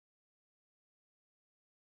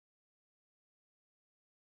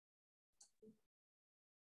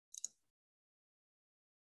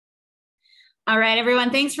All right,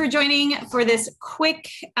 everyone, thanks for joining for this quick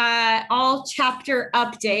all chapter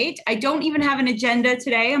update. I don't even have an agenda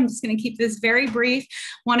today. I'm just going to keep this very brief.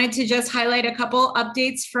 Wanted to just highlight a couple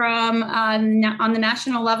updates from on the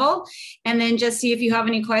national level, and then just see if you have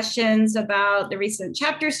any questions about the recent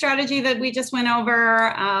chapter strategy that we just went over,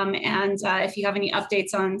 and if you have any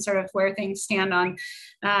updates on sort of where things stand on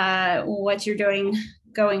what you're doing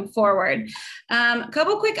going forward. A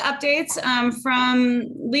couple quick updates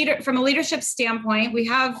from a leadership standpoint. We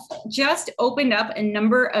have just opened up a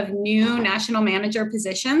number of new national manager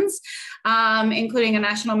positions, including a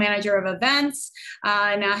national manager of events,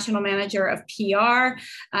 a national manager of PR,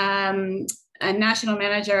 a national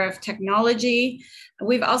manager of technology.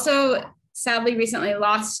 We've also sadly recently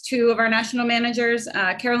lost two of our national managers.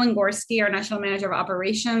 Carolyn Gorski, our national manager of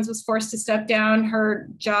operations, was forced to step down. Her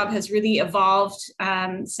job has really evolved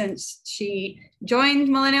since she joined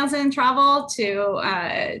Millennials in Travel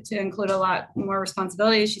to include a lot more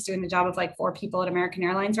responsibilities. She's doing the job of like 4 people at American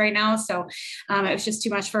Airlines right now. So it was just too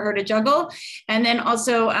much for her to juggle. And then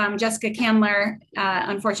also Jessica Candler,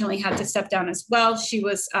 unfortunately, had to step down as well. She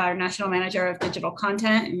was our national manager of digital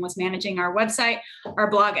content and was managing our website, our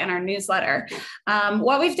blog, and our newsletter.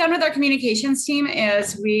 What we've done with our communications team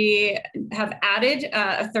is we have added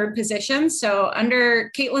a third position. So under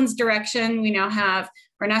Caitlin's direction, we now have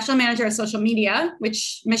our national manager of social media,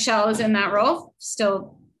 which Michelle is in that role,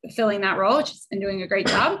 still filling that role, which has been doing a great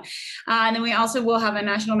job. And then we also will have a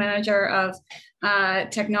national manager of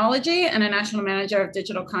technology and a national manager of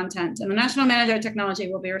digital content. And the national manager of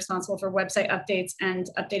technology will be responsible for website updates and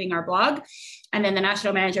updating our blog. And then the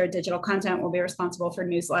national manager of digital content will be responsible for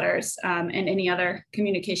newsletters and any other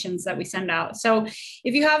communications that we send out. So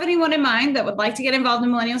if you have anyone in mind that would like to get involved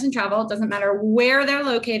in Millennials in Travel, it doesn't matter where they're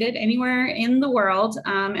located, anywhere in the world,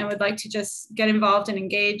 and would like to just get involved and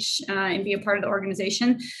engage and be a part of the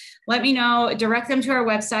organization, let me know. Direct them to our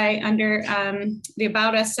website. Under the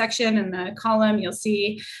About Us section in the column, you'll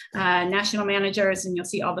see national managers and you'll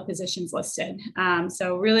see all the positions listed.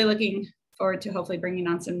 So really looking forward to hopefully bringing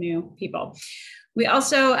on some new people. We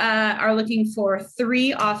also are looking for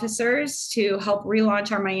 3 officers to help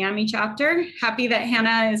relaunch our Miami chapter. Happy that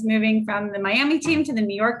Hannah is moving from the Miami team to the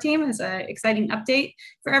New York team. Is an exciting update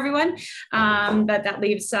for everyone. But that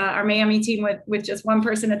leaves our Miami team with just 1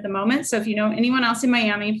 person at the moment. So if you know anyone else in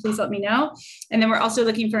Miami, please let me know. And then we're also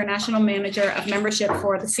looking for a national manager of membership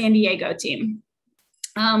for the San Diego team.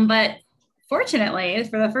 But fortunately,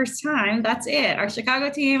 for the first time, that's it. Our Chicago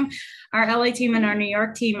team, our LA team, and our New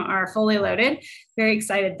York team are fully loaded. Very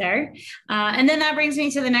excited there. And then that brings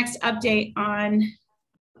me to the next update on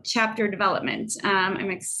chapter development. I'm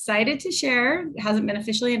excited to share, it hasn't been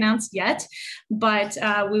officially announced yet, but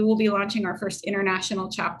we will be launching our first international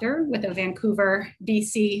chapter with a Vancouver,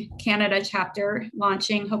 BC, Canada chapter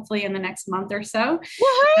launching hopefully in the next month or so.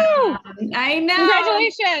 Woohoo! I know.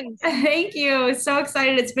 Congratulations. Thank you. So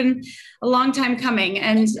excited. It's been a long time coming.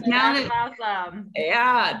 And now that's awesome.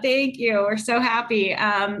 Yeah, thank you. We're so happy.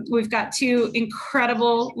 We've got 2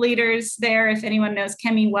 incredible leaders there. If anyone knows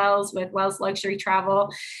Kemi Wells with Wells Luxury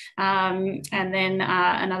Travel, and then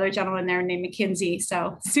another gentleman there named McKinsey.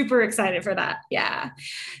 So super excited for that. Yeah,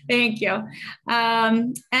 thank you.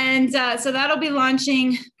 So that'll be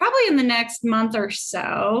launching probably in the next month or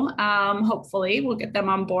so. Hopefully we'll get them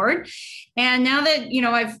on board. And now that,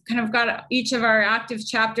 I've kind of got each of our active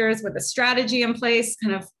chapters with a strategy in place,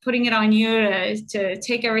 kind of putting it on you to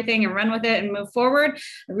take everything and run with it and move forward.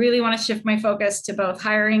 I really want to shift my focus to both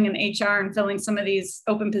hiring and HR and filling some of these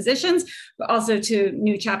open positions, but also to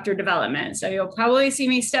new chapter development. So you'll probably see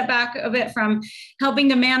me step back a bit from helping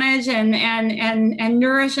to manage and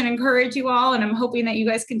nourish and encourage you all. And I'm hoping that you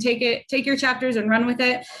guys can take your chapters and run with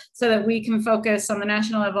it so that we can focus on the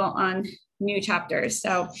national level on new chapters.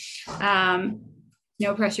 So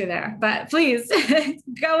no pressure there, but please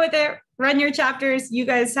go with it. Run your chapters. You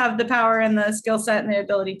guys have the power and the skill set and the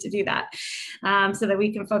ability to do that, so that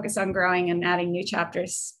we can focus on growing and adding new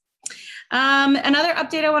chapters. Another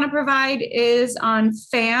update I want to provide is on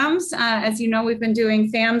FAMs. As you know, we've been doing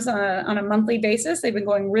FAMs on a monthly basis. They've been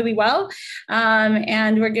going really well.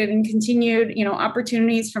 And we're getting continued,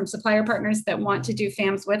 opportunities from supplier partners that want to do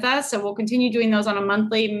FAMs with us. So we'll continue doing those on a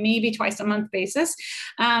monthly, maybe twice a month basis.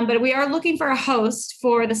 But we are looking for a host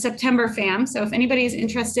for the September FAM. So if anybody is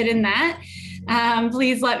interested in that,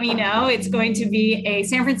 please let me know. It's going to be a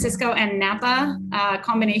San Francisco and Napa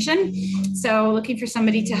combination. So looking for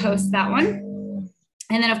somebody to host that one.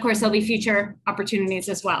 And then, of course, there'll be future opportunities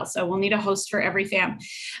as well. So we'll need a host for every FAM.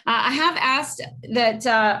 I have asked that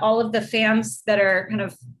all of the FAMs that are kind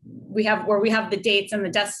of, where we have the dates and the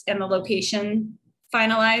desks and the location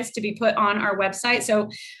finalized to be put on our website. So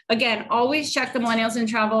again, always check the Millennials in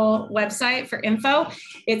Travel website for info.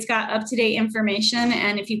 It's got up-to-date information.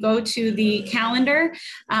 And if you go to the calendar,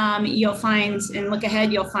 you'll find, and look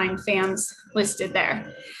ahead, you'll find FAMs listed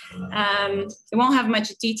there. It won't have much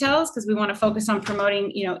details because we want to focus on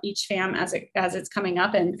promoting, each FAM as it's coming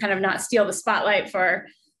up, and kind of not steal the spotlight for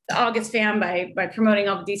the August FAM by promoting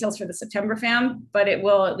all the details for the September FAM, but it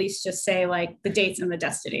will at least just say like the dates and the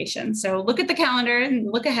destination. So look at the calendar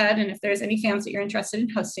and look ahead. And if there's any FAMs that you're interested in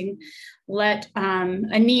hosting, let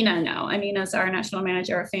Anina know. Anina's our national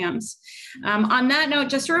manager of FAMs. On that note,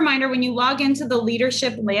 just a reminder, when you log into the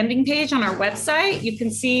leadership landing page on our website, you can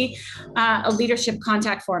see a leadership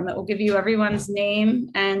contact form that will give you everyone's name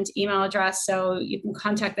and email address. So you can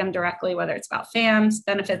contact them directly, whether it's about FAMs,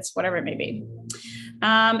 benefits, whatever it may be.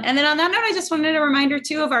 And then on that note, I just wanted a reminder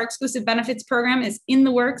too of our exclusive benefits program is in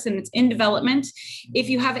the works and it's in development. If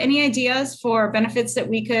you have any ideas for benefits that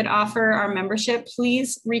we could offer our membership,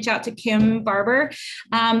 please reach out to Kim Barber.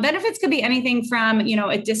 Benefits could be anything from,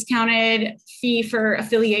 a discounted fee for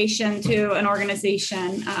affiliation to an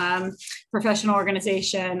organization, professional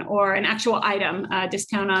organization, or an actual item,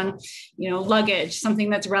 discount on, luggage, something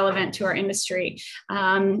that's relevant to our industry,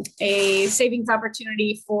 a savings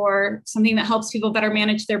opportunity for something that helps people better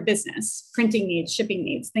manage their business, printing needs, shipping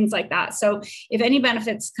needs, things like that. So if any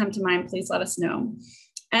benefits come to mind, please let us know.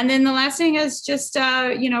 And then the last thing is just,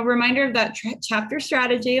 reminder of that chapter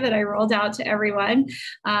strategy that I rolled out to everyone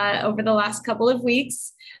over the last couple of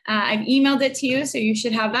weeks. I've emailed it to you, so you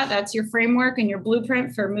should have that. That's your framework and your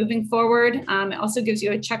blueprint for moving forward. It also gives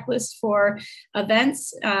you a checklist for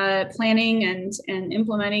events, planning and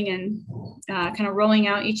implementing and kind of rolling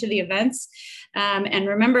out each of the events. And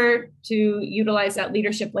remember to utilize that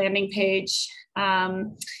leadership landing page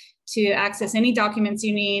to access any documents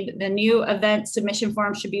you need. The new event submission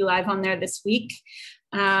form should be live on there this week.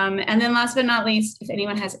 And then last but not least, if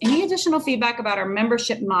anyone has any additional feedback about our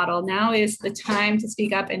membership model, now is the time to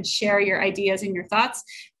speak up and share your ideas and your thoughts.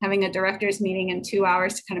 Having a director's meeting in 2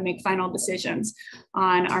 hours to kind of make final decisions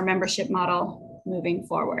on our membership model moving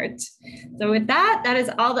forward. So with that, that is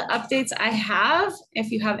all the updates I have. If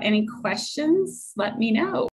you have any questions, let me know.